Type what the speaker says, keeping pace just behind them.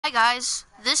Hi guys,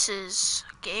 this is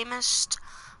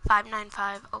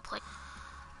Gamist595 Play.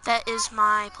 That is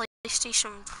my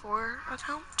PlayStation 4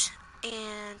 account,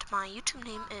 and my YouTube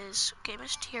name is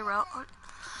Gamist Hero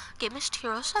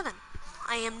 7.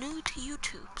 I am new to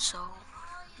YouTube, so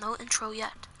no intro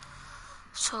yet.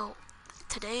 So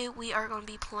today we are going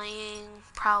to be playing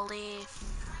probably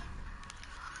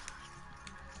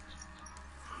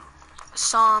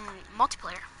some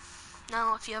multiplayer.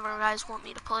 Now, if you ever guys want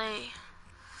me to play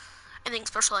anything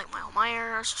special like Michael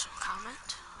Myers,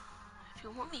 comment if you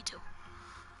want me to.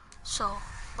 So,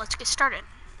 let's get started.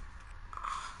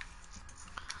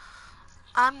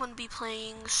 I'm going to be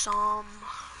playing some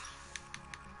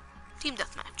Team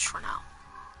Deathmatch for now.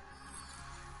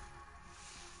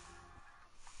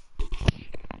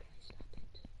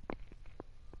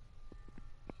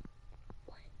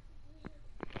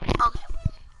 Okay.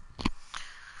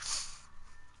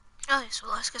 Okay, so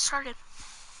let's get started.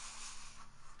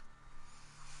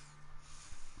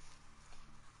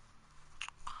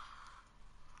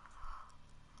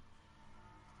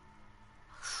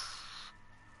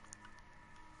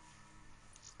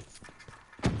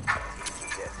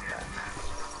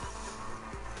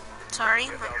 Sorry,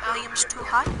 my volume's too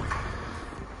high.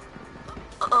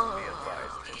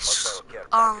 Okay, so,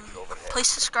 please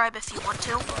subscribe if you want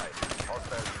to.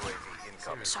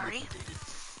 Sorry.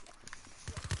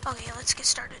 Okay, let's get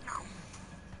started now.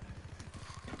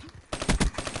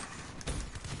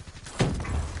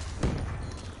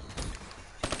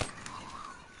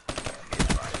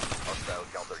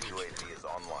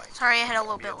 Sorry, I had a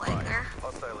little bit lag there.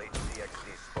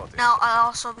 Now,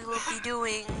 will be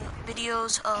doing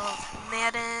videos of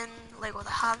Madden, Lego the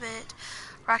Hobbit,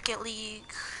 Rocket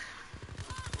League,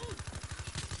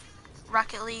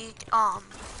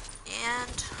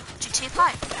 and GTA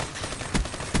 5.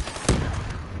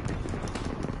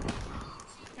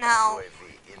 Now,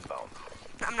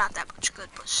 I'm not that much good,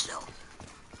 but still.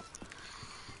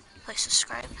 Please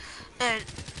subscribe and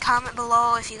comment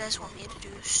below if you guys want me to do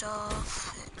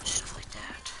stuff and stuff like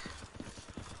that.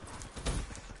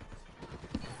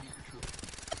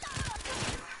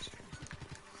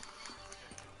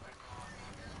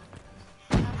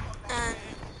 And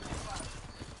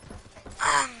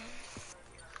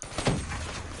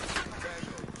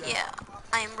yeah,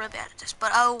 I am really bad at this,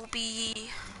 but I will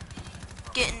be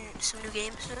getting some new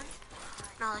games soon,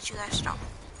 and I'll let you guys know.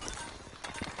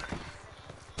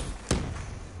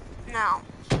 Now,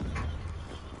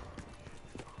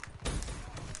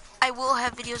 I will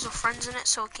have videos of friends in it,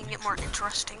 so it can get more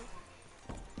interesting.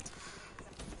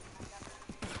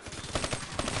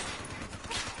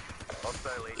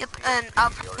 Yep, and I'll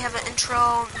probably have an intro,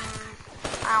 I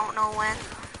don't know when.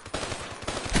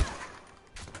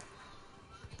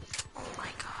 Oh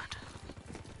my god.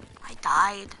 I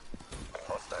died.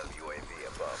 Hostile UAV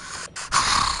above.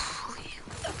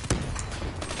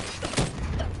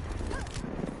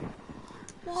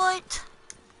 What?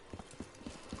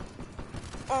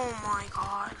 Oh my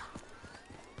god.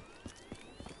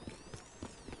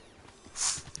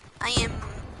 I am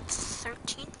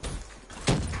 13.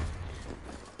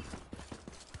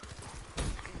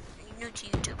 I'm new to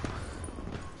YouTube.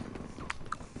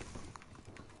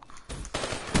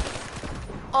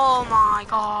 Oh my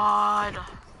god.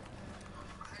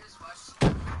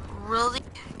 Really?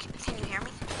 Can you hear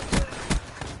me?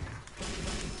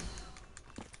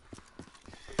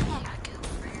 Yeah, I got killed.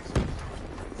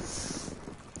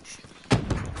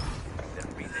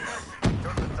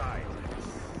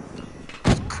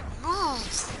 Move!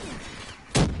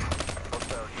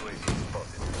 Hostile UAV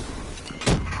spotted.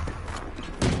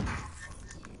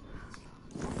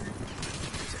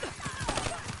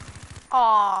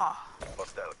 Aww.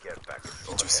 Hostile care package Did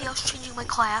you overhead. see I was changing my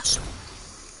class?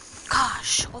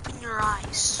 Gosh, open your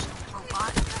eyes,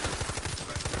 robot.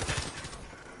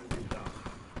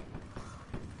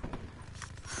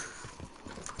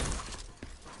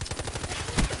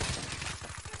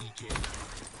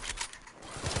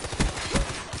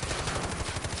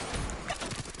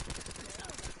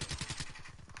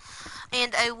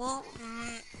 And I will,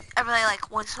 every like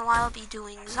once in a while, be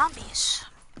doing zombies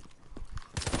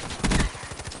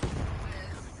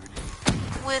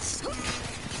with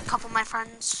a couple of my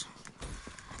friends.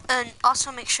 And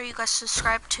also make sure you guys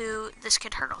subscribe to This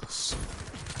Kid Hurdles.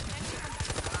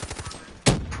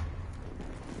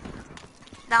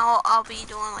 Now I'll be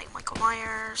doing like Michael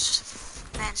Myers,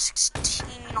 Madden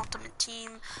 16, Ultimate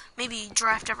Team, maybe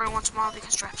draft every once in a while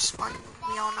because draft is fun.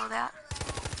 We all know that.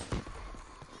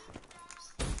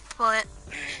 But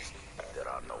There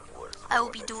are no words. I'll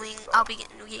be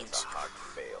getting new games. Hard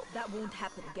fail. That won't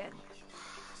happen again.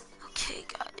 Okay,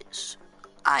 guys.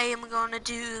 I am going to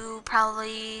do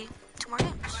probably 2 more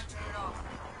games.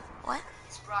 What?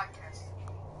 It's broadcast.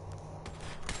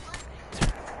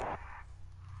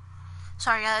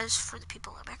 Sorry guys for the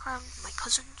people in the background, my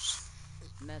cousins.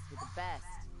 Mess with the best,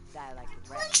 die like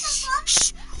the rest.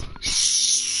 Shh.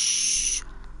 Shh.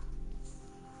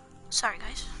 Sorry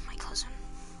guys, my cousin.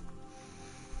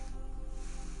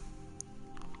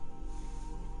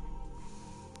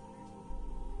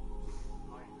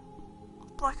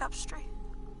 Black Ops 3.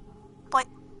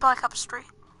 Black Ops 3.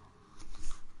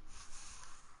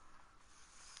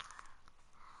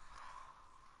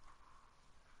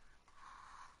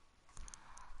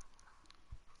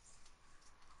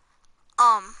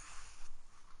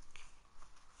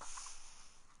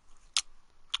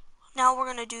 Now we're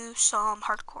gonna do some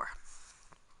hardcore.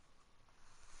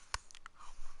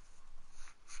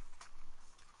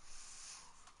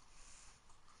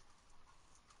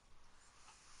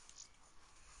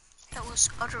 That was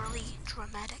utterly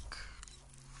dramatic.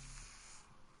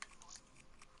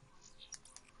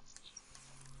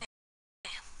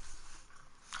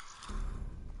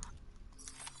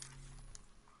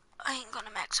 I ain't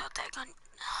gonna max out that gun.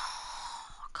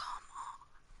 Oh, come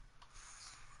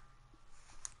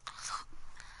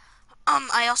on.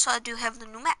 I also do have the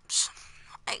new maps.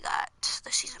 I got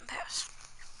the season pass.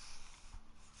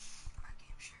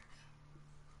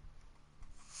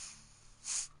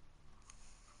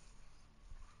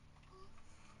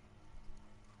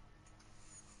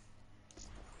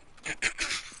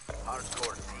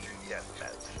 Hardcore team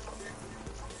deathmatch.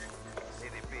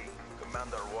 CDP,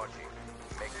 Commander watching.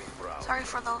 Make me proud. Sorry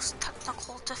for those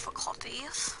technical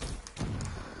difficulties.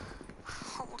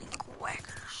 Holy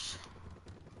quackers.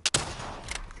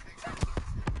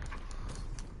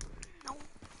 No.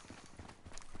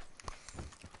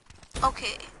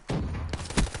 Okay.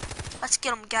 Let's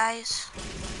get them, guys.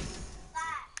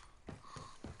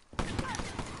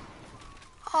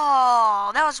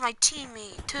 Oh, that was my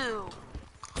teammate, too.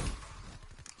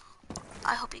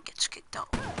 I hope he gets kicked out.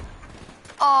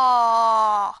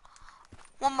 Oh,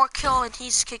 1 more kill and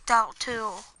he's kicked out,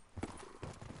 too.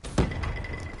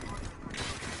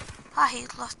 Ah, he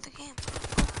left the game.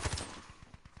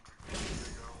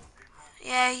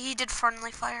 Yeah, he did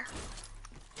friendly fire.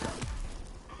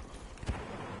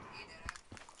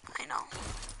 I know.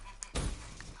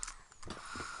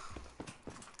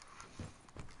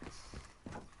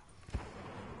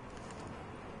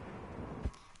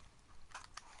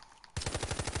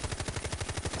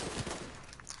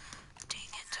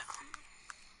 Dang it.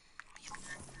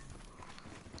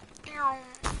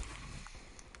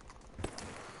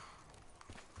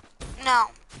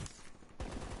 Now,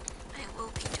 I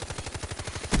will be doing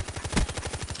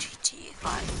GTA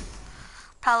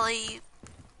 5. Probably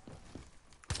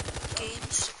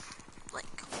games like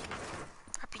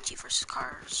RPG versus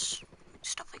cars,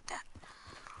 stuff like that.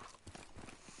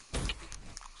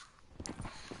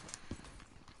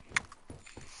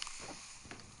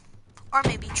 Or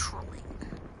maybe trolling.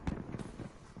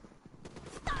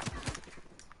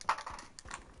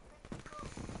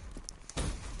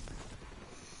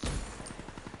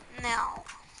 Now,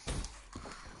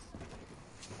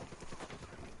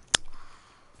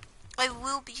 I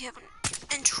will be having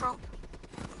an intro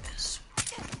as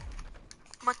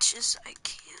much as I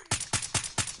can.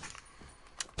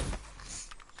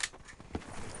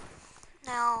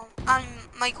 Now,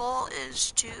 my goal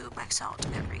is to max out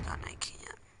every gun I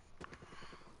can.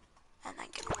 And then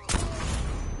get away.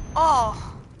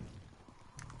 Oh!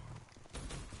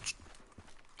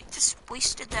 I just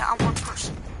wasted that on 1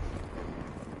 person.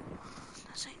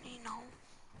 Doesn't he know?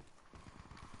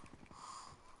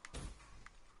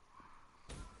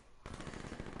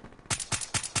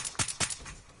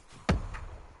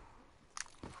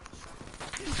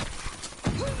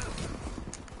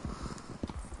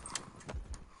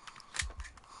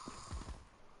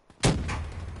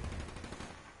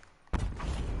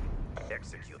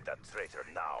 Execute that traitor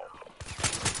now.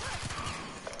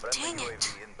 Dang Friendly it.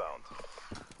 UAV inbound.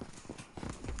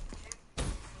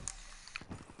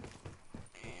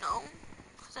 No,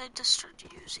 because I just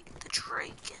started using the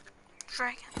Dragon.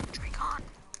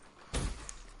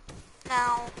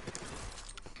 Now,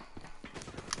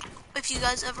 if you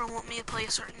guys ever want me to play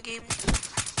a certain game,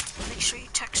 make sure you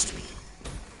text me.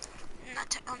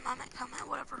 Not comment,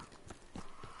 whatever.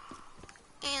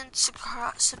 And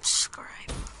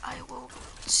subscribe. I will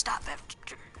stop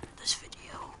after this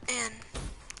video, and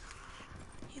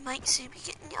you might see me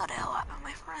getting yelled at a lot by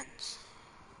my friends.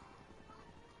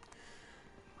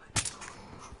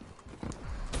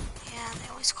 Yeah, they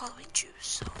always call me Jews,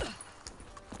 so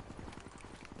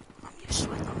I'm used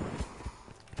to it though.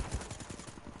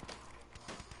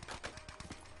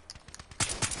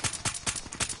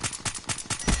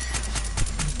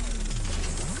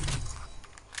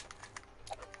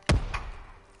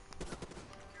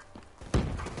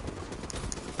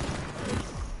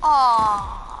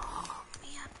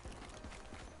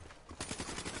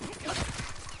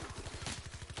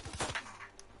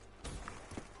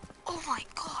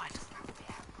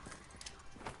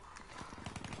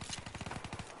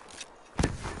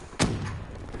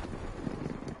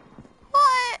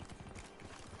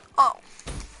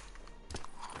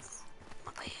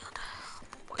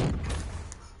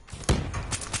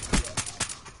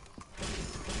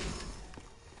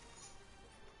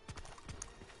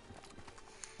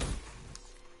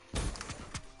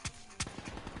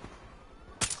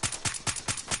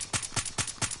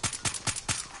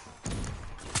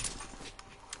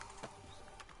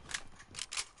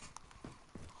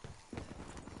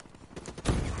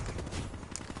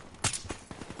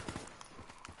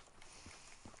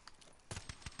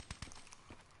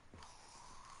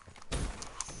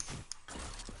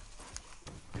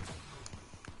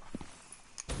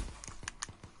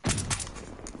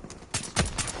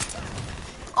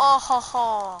 Oh ho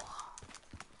ho.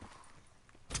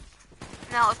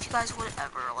 Now, if you guys would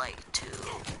ever like to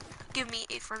give me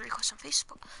a friend request on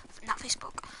Facebook, not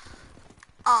Facebook,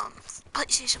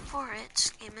 PlayStation 4, it's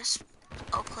Gamus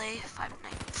Oplay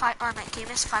 595, or not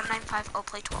Gamus 595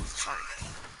 Oplay 12. Sorry.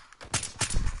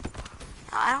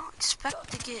 Now, I don't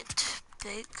expect to get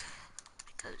big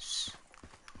because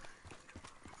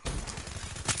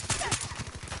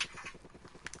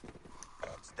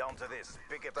It's down to this.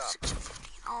 Pick it up. 6:15.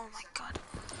 Oh my god.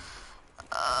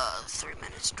 3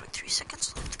 minutes, 23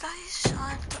 seconds left, guys,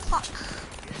 on the clock.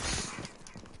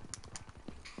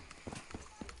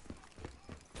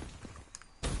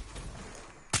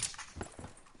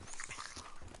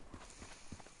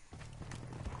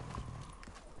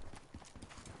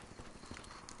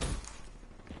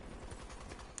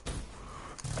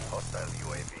 Hostile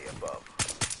UAV above.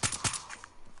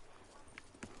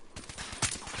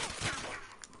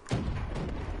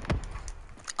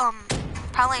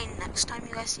 Probably next time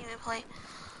you guys see me play,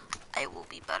 I will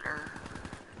be better,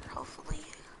 hopefully.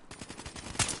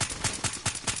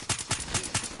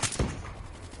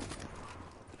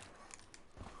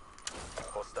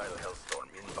 Hostile Hellstorm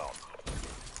inbound.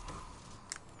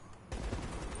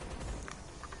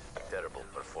 Terrible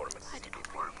performance. I did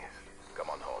CVP. horrible. Come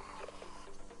on home.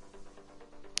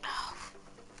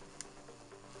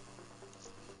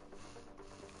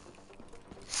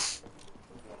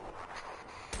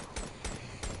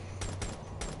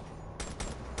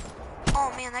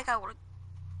 Oh man, that guy would have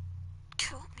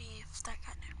killed me if that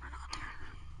guy didn't run out there.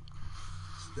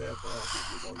 Step up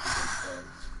if you want to get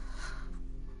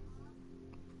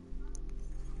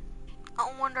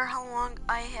I wonder how long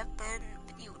I have been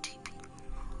videotaping.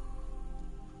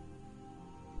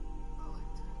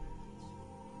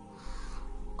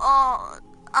 Oh,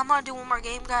 I'm gonna do one more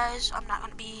game, guys. I'm not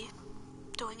gonna be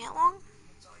doing it long.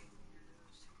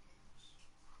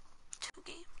 2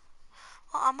 games.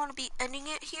 Well, I'm gonna be ending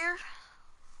it here.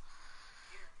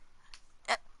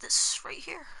 At this right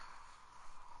here.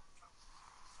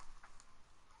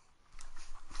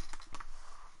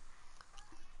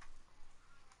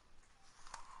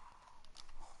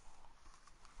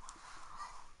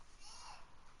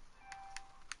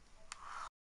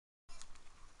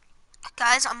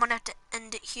 Guys, I'm gonna have to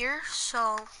end it here,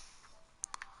 so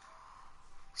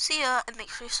see ya, and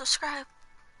make sure you subscribe.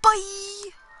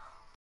 Bye!